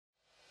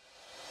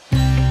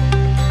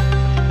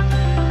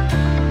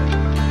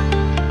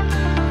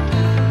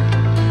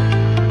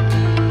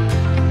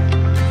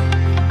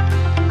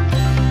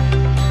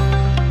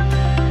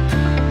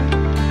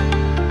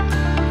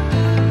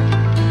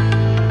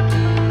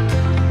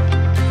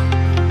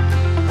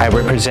I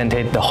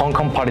represented the Hong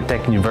Kong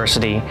Polytechnic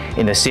University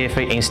in the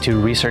CFA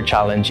Institute Research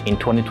Challenge in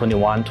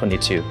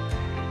 2021-22.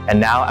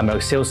 And now I'm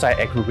a sell-side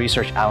equity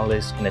research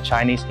analyst in the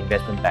Chinese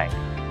investment bank.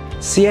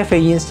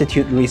 CFA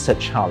Institute Research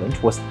Challenge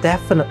was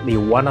definitely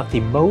one of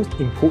the most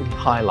important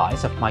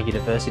highlights of my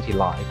university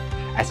life,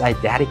 as I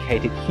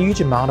dedicated a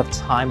huge amount of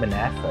time and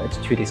effort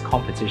to this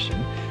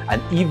competition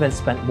and even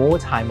spent more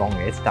time on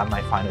it than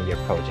my final year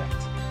project.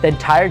 The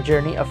entire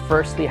journey of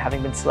firstly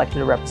having been selected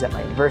to represent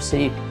my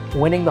university,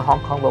 winning the Hong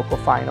Kong local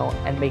final,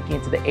 and making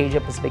it to the Asia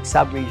Pacific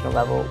sub-regional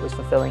level was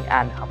fulfilling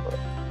and humbling.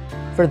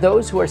 For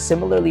those who are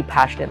similarly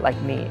passionate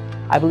like me,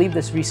 I believe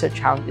this research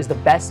challenge is the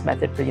best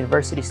method for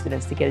university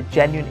students to get a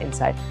genuine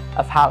insight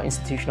of how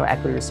institutional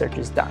equity research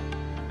is done.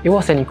 It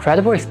was an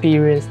incredible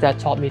experience that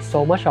taught me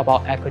so much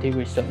about equity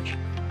research,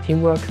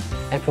 teamwork,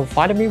 and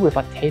provided me with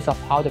a taste of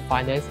how the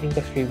finance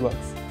industry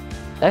works.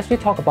 Let's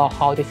talk about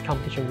how this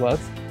competition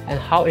works and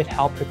how it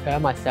helped prepare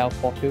myself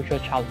for future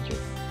challenges.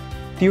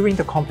 During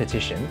the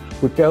competition,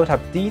 we built up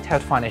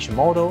detailed financial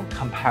model,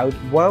 compiled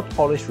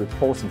well-polished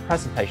reports and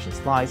presentation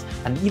slides,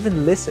 and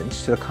even listened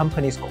to the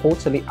company's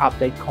quarterly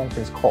update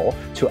conference call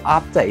to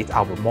update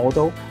our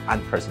model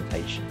and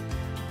presentation.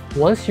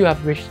 Once you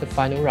have reached the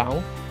final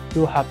round,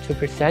 you will have to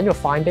present your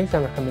findings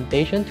and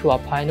recommendations to a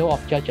panel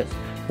of judges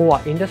who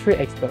are industry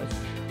experts.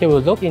 They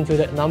will look into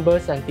the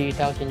numbers and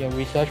details in your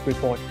research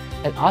report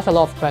and ask a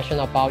lot of questions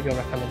about your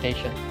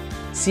recommendation.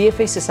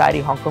 CFA Society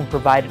Hong Kong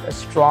provided a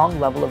strong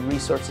level of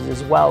resources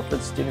as well for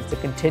the students to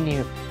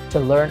continue to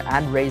learn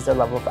and raise their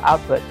level of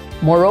output.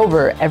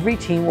 Moreover, every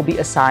team will be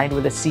assigned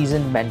with a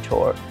seasoned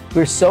mentor.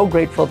 We're so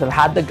grateful to have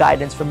had the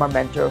guidance from our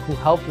mentor who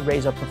helped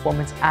raise our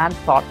performance and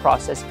thought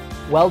process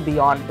well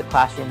beyond the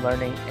classroom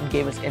learning and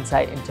gave us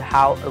insight into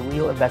how a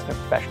real investment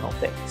professional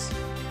thinks.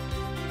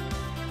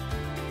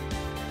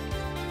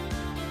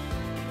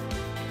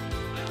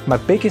 My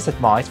biggest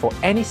advice for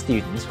any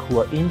students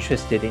who are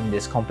interested in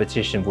this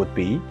competition would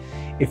be,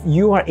 if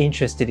you are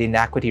interested in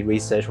equity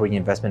research or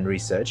investment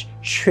research,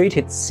 treat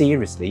it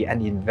seriously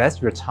and invest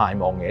your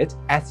time on it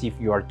as if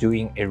you are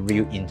doing a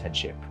real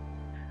internship.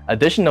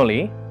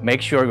 Additionally,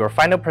 make sure your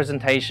final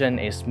presentation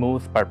is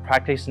smooth by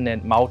practicing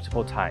it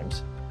multiple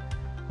times.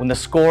 When the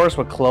scores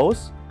were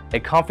close, a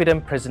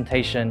confident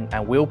presentation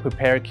and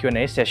well-prepared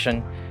Q&A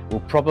session will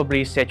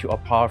probably set you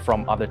apart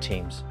from other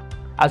teams.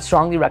 I'd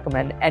strongly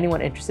recommend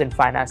anyone interested in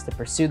finance to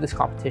pursue this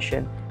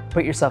competition,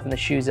 put yourself in the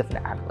shoes of an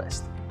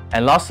analyst.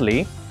 And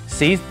lastly,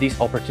 seize this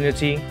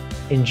opportunity.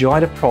 Enjoy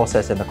the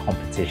process and the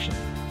competition.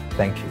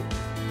 Thank you.